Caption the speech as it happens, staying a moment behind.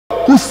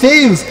who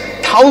saves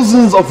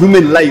thousands of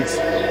human lives,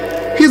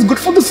 he is good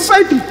for the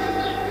society.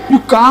 You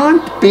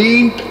can't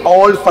paint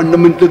all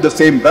fundamentally the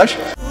same brush.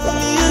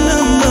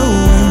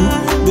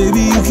 Baby,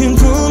 you can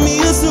call me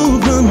a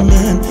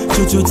Superman.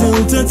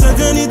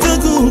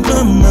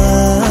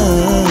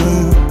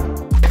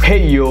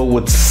 Hey yo,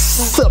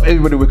 what's up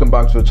everybody, welcome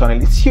back to the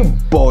channel. It's your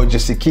boy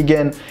Jesse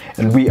again,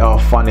 and we are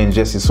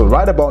Fanny&jessy. So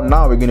right about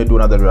now we're going to do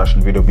another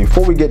reaction video.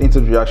 Before we get into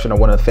the reaction, I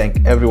want to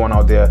thank everyone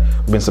out there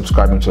who've been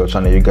subscribing to our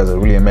channel. You guys are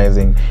really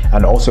amazing,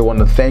 and also want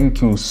to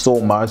thank you so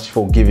much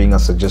for giving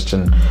us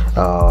suggestion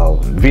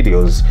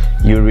videos.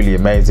 You're really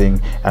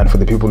amazing. And for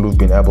the people who've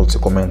been able to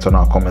comment on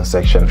our comment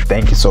section,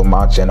 thank you so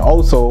much. And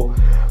also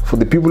for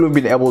the people who've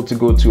been able to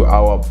go to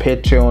our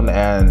Patreon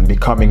and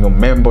becoming a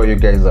member, you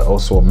guys are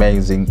also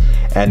amazing.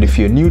 And if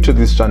you're new to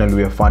this channel,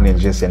 we are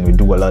Fanny&jessy, and we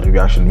do a lot of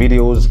reaction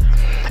videos.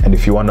 And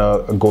if you want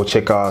to go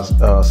check us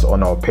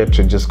on our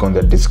Patreon, just go in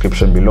the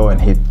description below and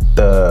hit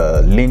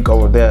the link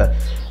over there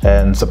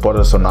and support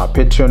us on our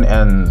Patreon.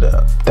 And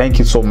thank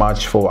you so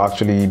much for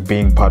actually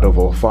being part of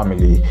our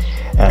family.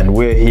 And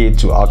we're here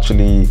to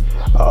actually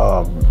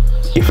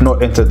if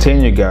not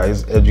entertain you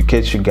guys,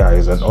 educate you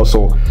guys, and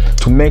also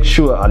to make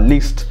sure at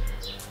least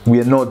we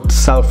are not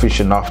selfish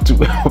enough to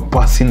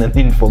pass in an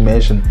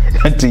information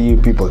to you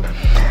people.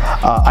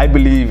 I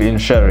believe in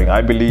sharing.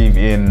 I believe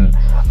in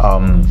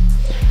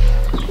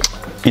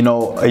you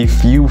know,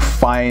 if you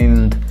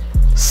find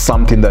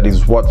something that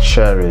is worth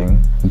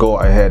sharing, go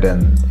ahead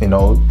and, you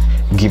know,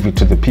 give it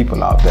to the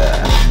people out there.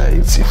 And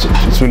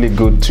it's really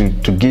good to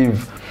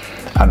give,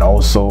 and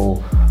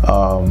also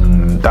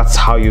that's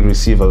how you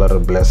receive a lot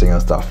of blessing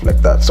and stuff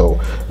like that. So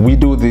we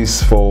do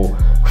this for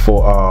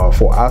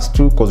us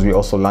too, because we're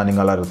also learning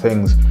a lot of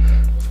things.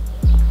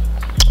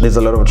 There's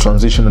a lot of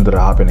transition that are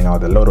happening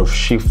out there, a lot of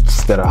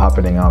shifts that are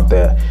happening out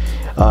there,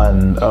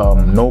 and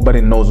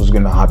nobody knows what's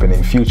going to happen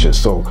in future.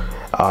 So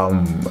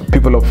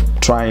people are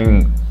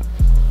trying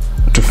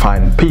to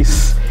find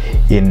peace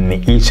in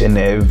each and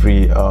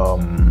every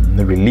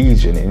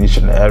religion, in each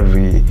and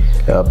every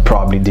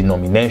probably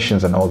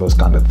denominations and all those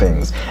kind of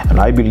things. And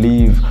I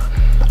believe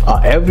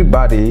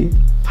everybody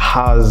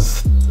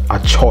has a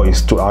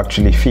choice to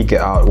actually figure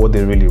out what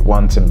they really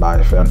want in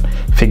life, and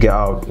figure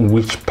out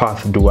which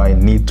path do I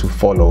need to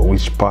follow,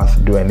 which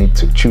path do I need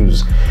to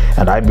choose.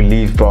 And I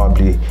believe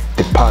probably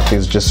the path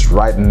is just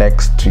right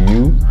next to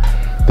you.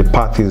 The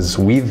path is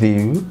with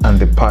you, and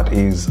the path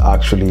is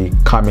actually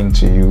coming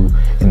to you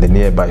in the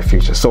nearby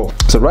future. So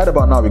right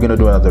about now we're going to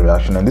do another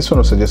reaction, and this one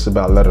was suggested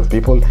by a lot of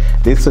people.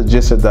 They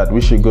suggested that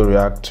we should go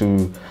react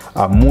to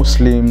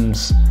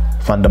Muslims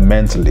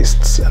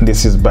Fundamentalists, and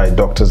this is by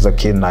Dr.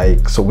 Zakir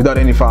Naik. So without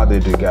any further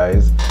ado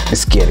guys,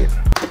 let's get it.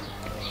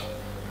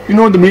 You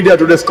know, the media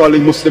today is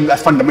calling Muslims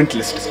as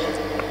fundamentalists.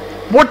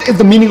 What is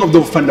the meaning of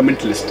the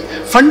fundamentalist?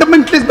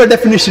 Fundamentalist by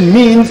definition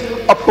means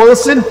a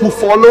person who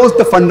follows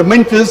the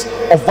fundamentals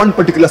of one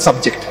particular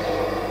subject.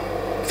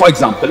 For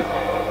example,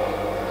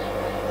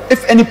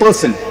 if any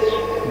person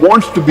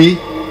wants to be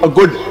a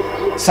good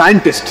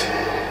scientist,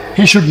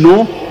 he should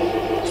know,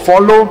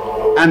 follow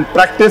and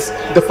practice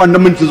the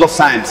fundamentals of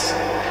science.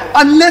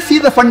 Unless he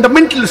is a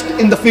fundamentalist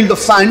in the field of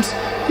science,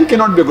 he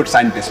cannot be a good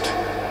scientist.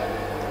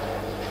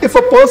 If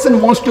a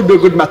person wants to be a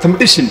good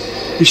mathematician,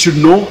 he should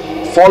know,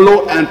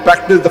 follow and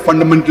practice the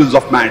fundamentals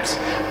of maths.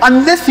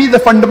 Unless he is a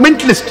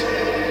fundamentalist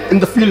in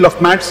the field of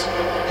maths,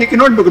 he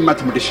cannot be a good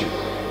mathematician.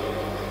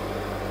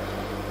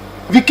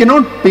 We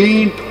cannot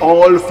paint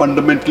all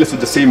fundamentalists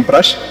with the same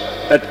brush,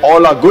 that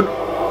all are good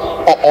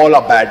or all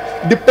are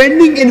bad.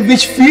 Depending in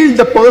which field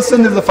the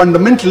person is a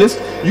fundamentalist,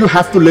 you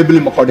have to label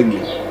him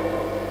accordingly.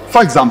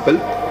 For example,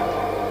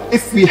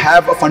 if we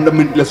have a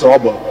fundamentalist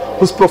robber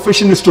whose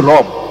profession is to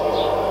rob,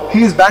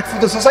 he is bad for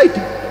the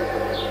society.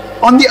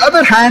 On the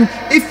other hand,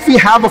 if we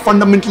have a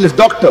fundamentalist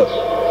doctor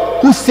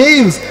who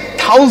saves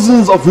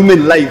thousands of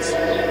human lives,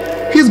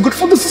 he is good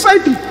for the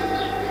society.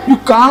 You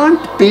can't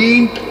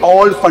paint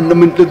all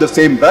fundamentals the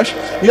same brush.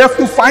 You have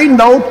to find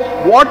out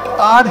what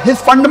are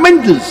his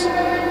fundamentals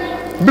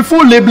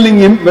before labeling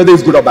him whether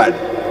he's good or bad.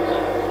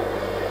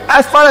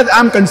 As far as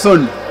I'm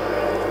concerned,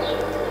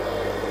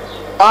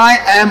 I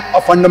am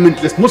a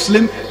fundamentalist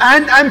Muslim,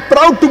 and I'm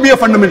proud to be a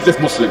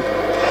fundamentalist Muslim.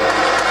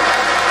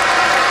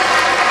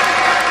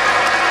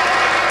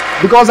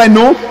 Because I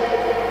know,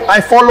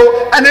 I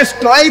follow and I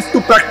strive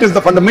to practice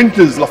the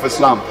fundamentals of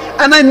Islam.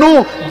 And I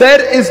know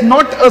there is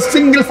not a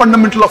single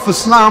fundamental of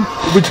Islam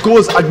which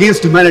goes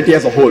against humanity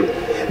as a whole.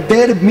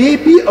 There may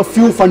be a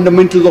few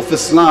fundamentals of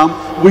Islam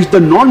which the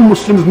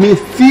non-Muslims may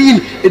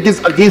feel it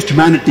is against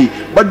humanity.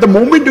 But the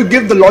moment you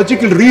give the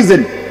logical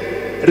reason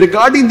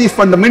regarding these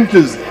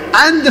fundamentals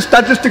and the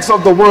statistics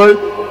of the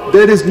world,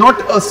 there is not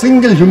a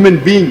single human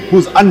being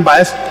who's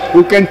unbiased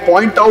who can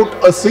point out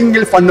a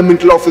single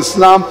fundamental of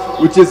Islam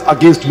which is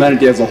against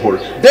humanity as a whole.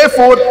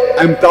 Therefore,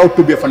 I am proud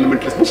to be a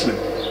fundamentalist Muslim.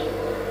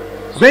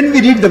 When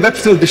we read the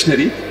Webster's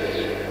dictionary,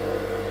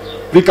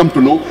 we come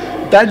to know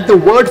that the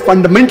word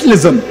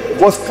fundamentalism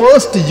was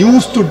first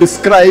used to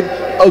describe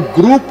a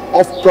group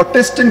of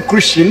Protestant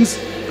Christians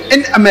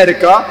in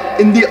America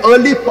in the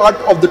early part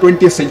of the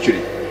 20th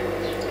century.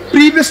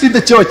 Previously,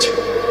 the church,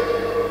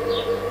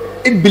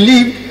 it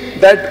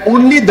believed that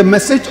only the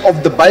message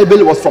of the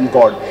Bible was from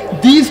God.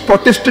 These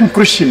Protestant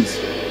Christians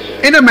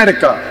in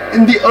America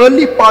in the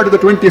early part of the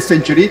 20th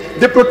century,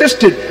 they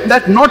protested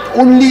that not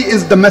only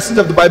is the message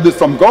of the Bible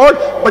from God,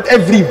 but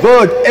every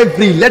word,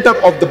 every letter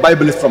of the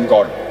Bible is from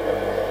God.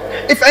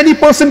 If any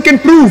person can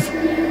prove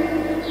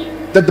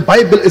that the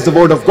Bible is the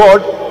word of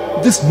God,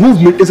 this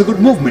movement is a good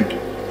movement.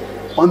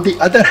 On the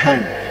other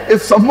hand,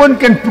 if someone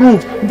can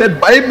prove that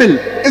Bible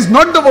is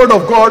not the word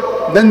of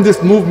God, then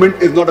this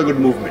movement is not a good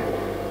movement.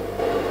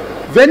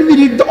 When we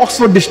read the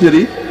Oxford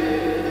Dictionary,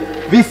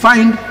 we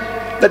find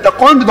that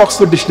according to the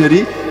Oxford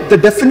Dictionary, the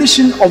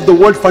definition of the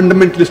word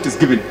fundamentalist is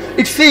given.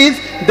 It says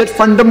that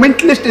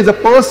fundamentalist is a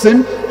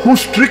person who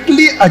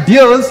strictly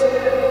adheres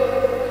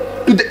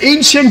to the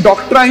ancient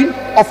doctrine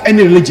of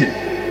any religion.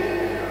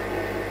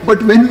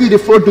 But when we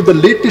refer to the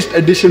latest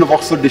edition of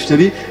Oxford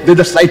Dictionary, there's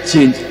a slight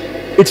change.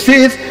 It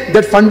says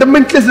that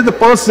fundamentalist is a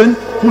person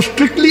who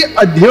strictly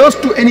adheres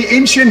to any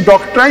ancient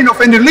doctrine of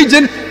any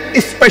religion,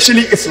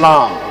 especially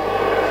Islam.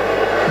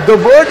 The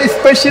word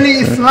especially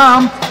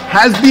Islam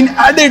has been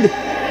added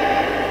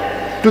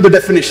to the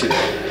definition.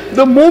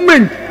 The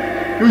moment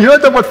you hear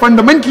the word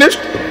fundamentalist,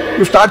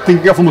 you start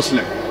thinking of a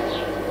Muslim.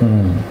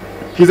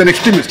 He's an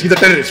extremist, he's a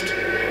terrorist.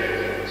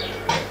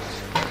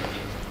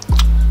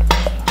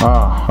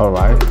 All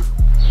right.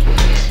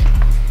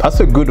 That's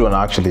a good one,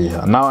 actually.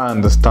 Now I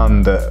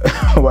understand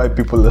why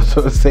people are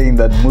sort of saying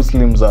that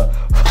Muslims are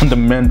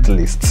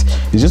fundamentalists.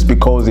 It's just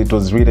because it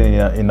was written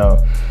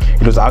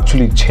it was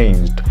actually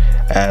changed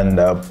and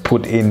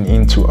put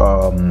into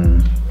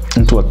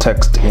a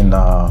text in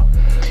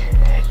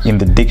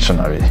the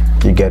dictionary.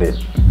 You get it?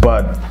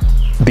 But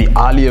the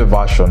earlier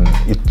version,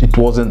 it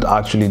wasn't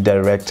actually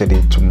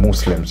directed to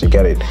Muslims. You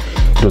get it?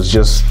 It was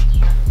just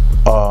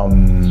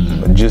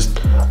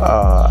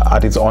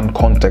at its own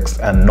context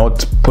and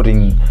not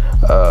putting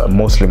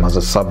Muslim as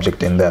a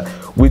subject in there,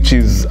 which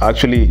is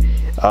actually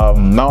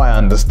now I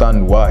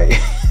understand why.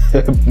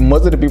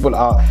 Most of the people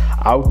are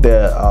out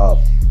there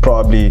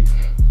probably,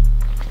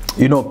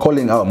 you know,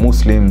 calling out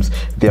Muslims.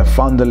 They are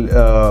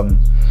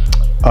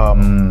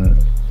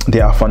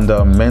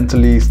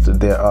fundamentalists,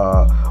 they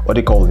are, what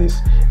do you call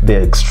this,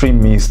 they're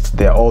extremists,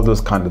 they're all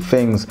those kind of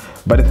things.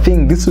 But I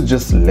think this is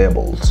just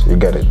labels. You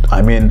get it?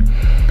 I mean,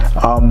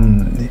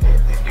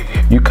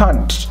 you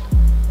can't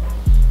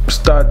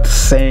start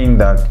saying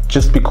that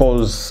just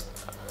because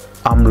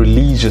I'm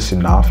religious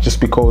enough, just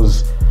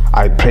because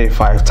I pray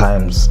 5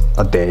 times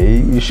a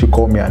day, you should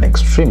call me an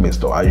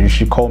extremist, or you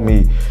should call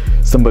me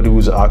somebody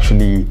who's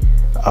actually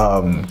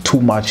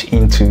too much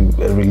into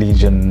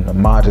religion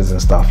matters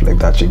and stuff like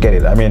that. You get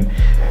it? I mean,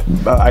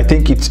 I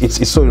think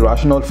it's so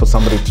irrational for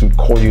somebody to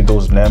call you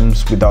those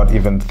names without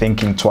even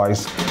thinking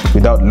twice,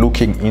 without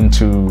looking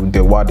into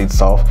the word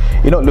itself.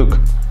 You know, look,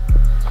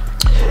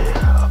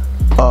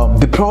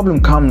 the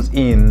problem comes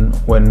in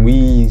when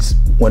we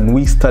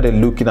started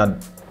looking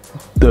at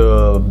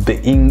the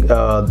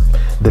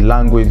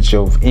language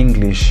of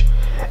English,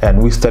 and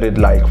we started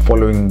like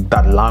following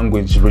that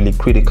language really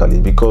critically,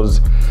 because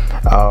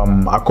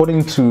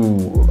according to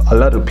a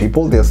lot of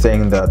people, they're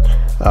saying that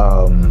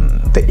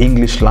the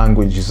English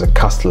language is a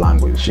caste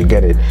language. You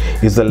get it?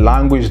 It's a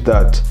language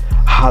that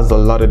has a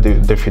lot of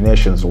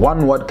definitions.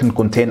 One word can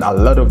contain a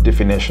lot of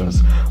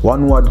definitions.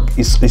 One word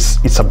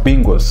is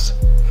ambiguous.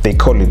 They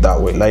call it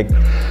that way. Like,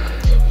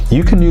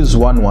 you can use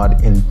one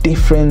word in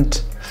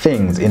different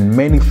things, in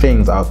many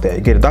things out there.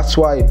 You get it? That's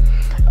why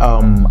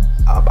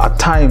at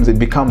times it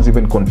becomes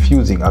even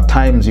confusing. At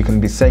times you can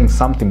be saying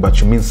something but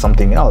you mean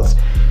something else.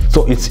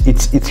 So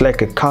it's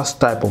like a caste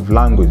type of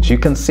language. You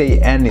can say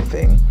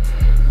anything,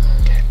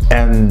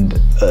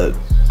 and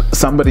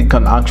somebody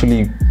can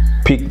actually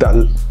pick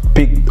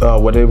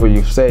whatever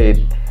you've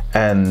said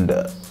and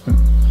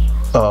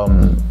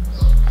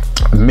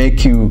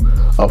make you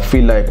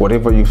feel like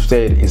whatever you've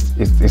said is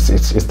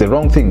the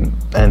wrong thing,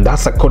 and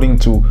that's according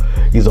to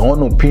his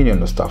own opinion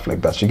and stuff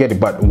like that. You get it?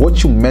 But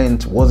what you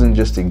meant wasn't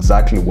just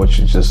exactly what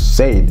you just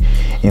said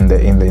in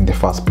the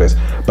first place.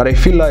 But I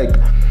feel like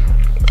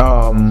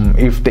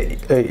if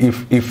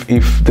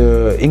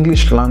the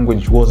English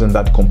language wasn't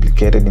that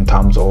complicated in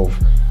terms of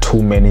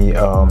too many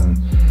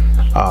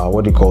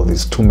what do you call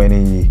this, too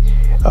many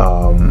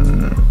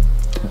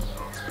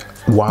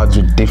words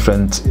with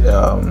different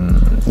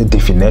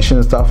definitions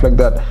and stuff like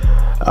that,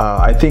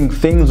 I think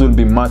things will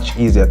be much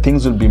easier.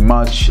 Things will be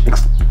much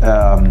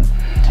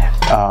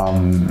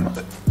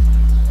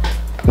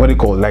what do you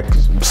call it, like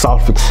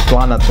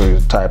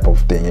self-explanatory type of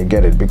thing. You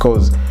get it?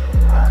 Because,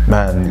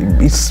 man,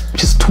 it's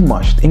just too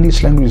much. The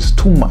English language is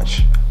too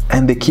much,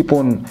 and they keep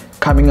on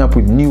coming up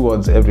with new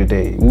words every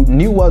day,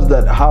 new words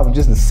that have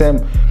just the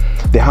same,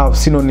 they have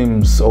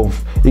synonyms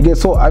of, you get.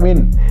 So I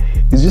mean,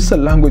 it's just a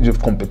language of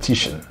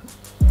competition.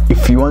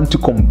 If you want to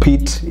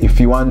compete, if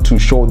you want to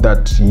show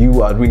that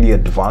you are really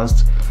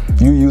advanced,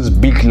 you use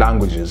big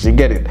languages. You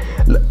get it?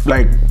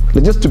 Like,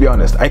 just to be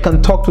honest, I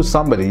can talk to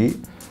somebody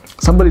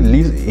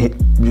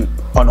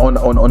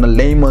on a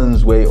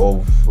layman's way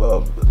of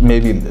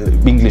maybe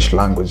English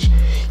language,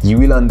 you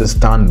will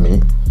understand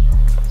me.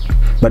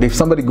 But if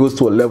somebody goes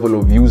to a level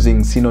of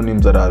using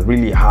synonyms that are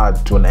really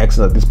hard to an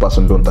extent that this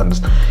person don't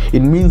understand, it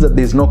means that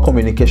there's no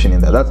communication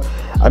in there.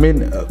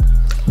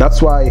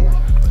 That's why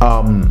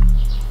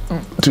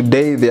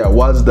today there are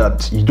words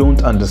that you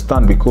don't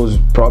understand because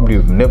probably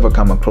you've never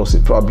come across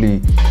it.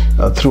 Probably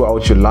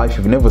throughout your life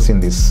you've never seen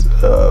this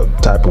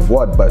type of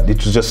word, but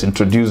it was just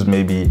introduced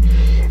maybe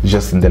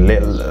just in the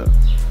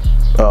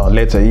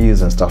later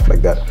years and stuff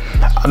like that.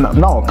 And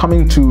now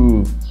coming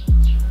to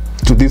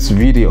this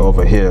video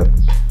over here.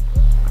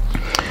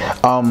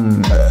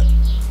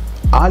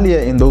 Earlier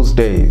in those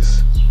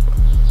days,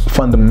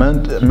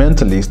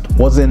 fundamentalist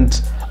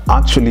wasn't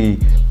actually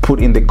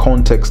put in the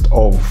context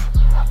of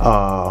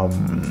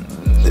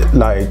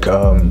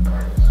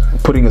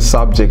putting a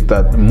subject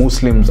that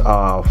Muslims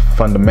are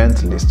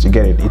fundamentalists. You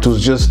get it? It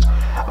was just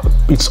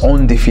its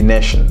own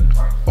definition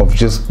of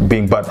just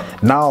being. But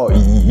now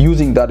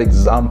using that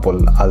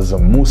example as a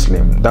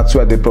Muslim, that's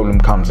where the problem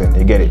comes in.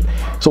 You get it?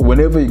 So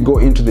whenever you go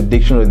into the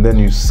dictionary and then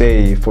you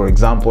say, for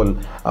example,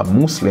 a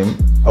Muslim,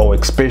 or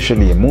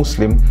especially a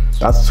Muslim,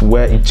 that's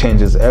where it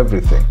changes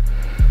everything.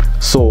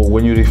 So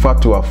when you refer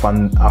to a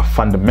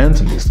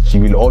fundamentalist,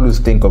 you will always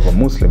think of a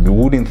Muslim. You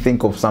wouldn't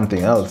think of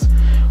something else,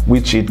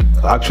 which it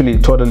actually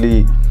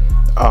totally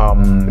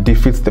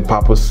defeats the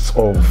purpose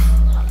of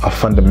a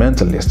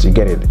fundamentalist. You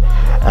get it?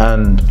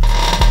 And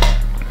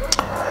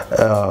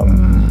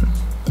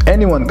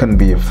anyone can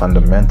be a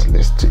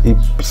fundamentalist.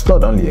 It's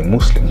not only a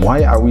Muslim.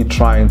 Why are we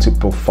trying to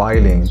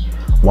profiling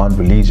one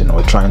religion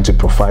or trying to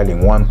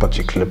profiling one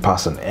particular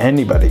person?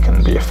 Anybody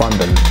can be a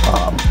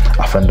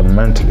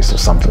fundamentalist or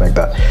something like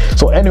that.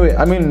 So anyway,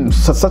 I mean,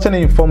 such an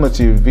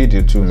informative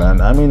video too,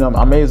 man. I mean,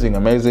 amazing.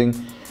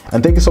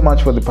 And thank you so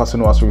much for the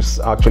person who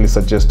actually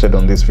suggested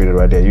on this video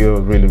right there.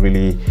 You're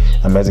really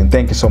amazing.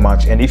 Thank you so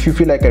much. And if you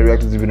feel like I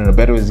reacted to this video in a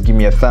better way, give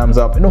me a thumbs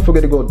up. And don't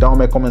forget to go down in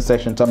my comment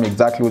section, tell me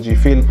exactly what you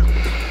feel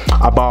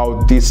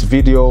about this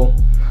video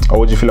or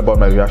what you feel about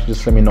my reaction.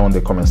 Just let me know in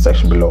the comment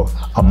section below.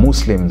 Are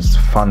Muslims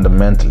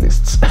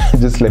fundamentalists?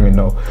 Just let me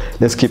know.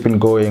 Let's keep it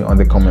going on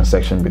the comment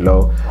section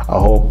below.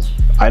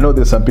 I know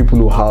there's some people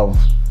who have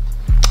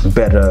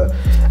better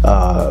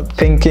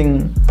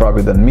thinking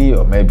probably than me,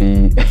 or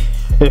maybe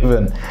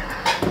even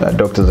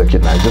Dr.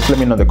 Zakir Naik. Just let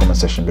me know in the comment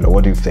section below.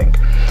 What do you think?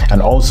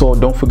 And also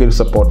don't forget to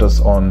support us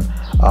on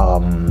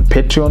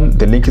Patreon.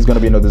 The link is going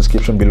to be in the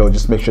description below.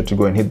 Just make sure to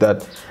go and hit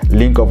that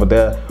link over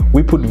there.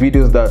 We put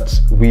videos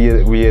that we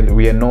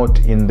are not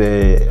in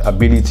the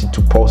ability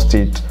to post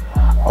it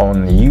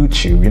on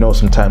YouTube. You know,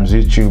 sometimes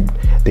YouTube,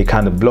 they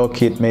kind of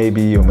block it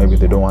maybe, or maybe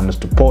they don't want us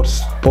to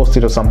post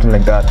it or something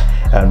like that.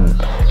 And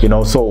you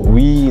know, so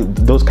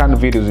those kind of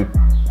videos, we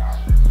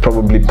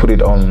probably put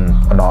it on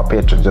our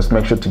Patreon. Just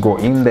make sure to go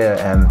in there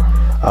and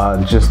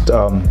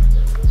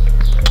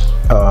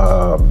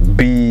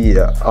be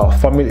a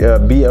family,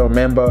 be a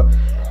member,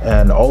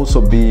 and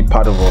also be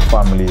part of our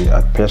family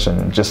at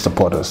Patreon. Just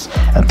support us.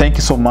 And thank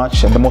you so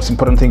much. And the most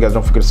important thing, guys,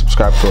 don't forget to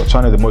subscribe to our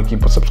channel. The more you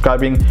keep on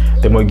subscribing,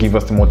 the more you give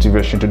us the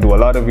motivation to do a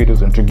lot of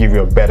videos and to give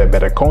you a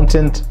better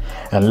content.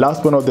 And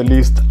last but not the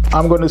least,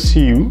 I'm going to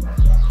see you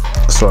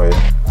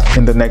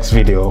in the next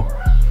video,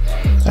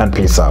 and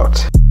peace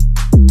out.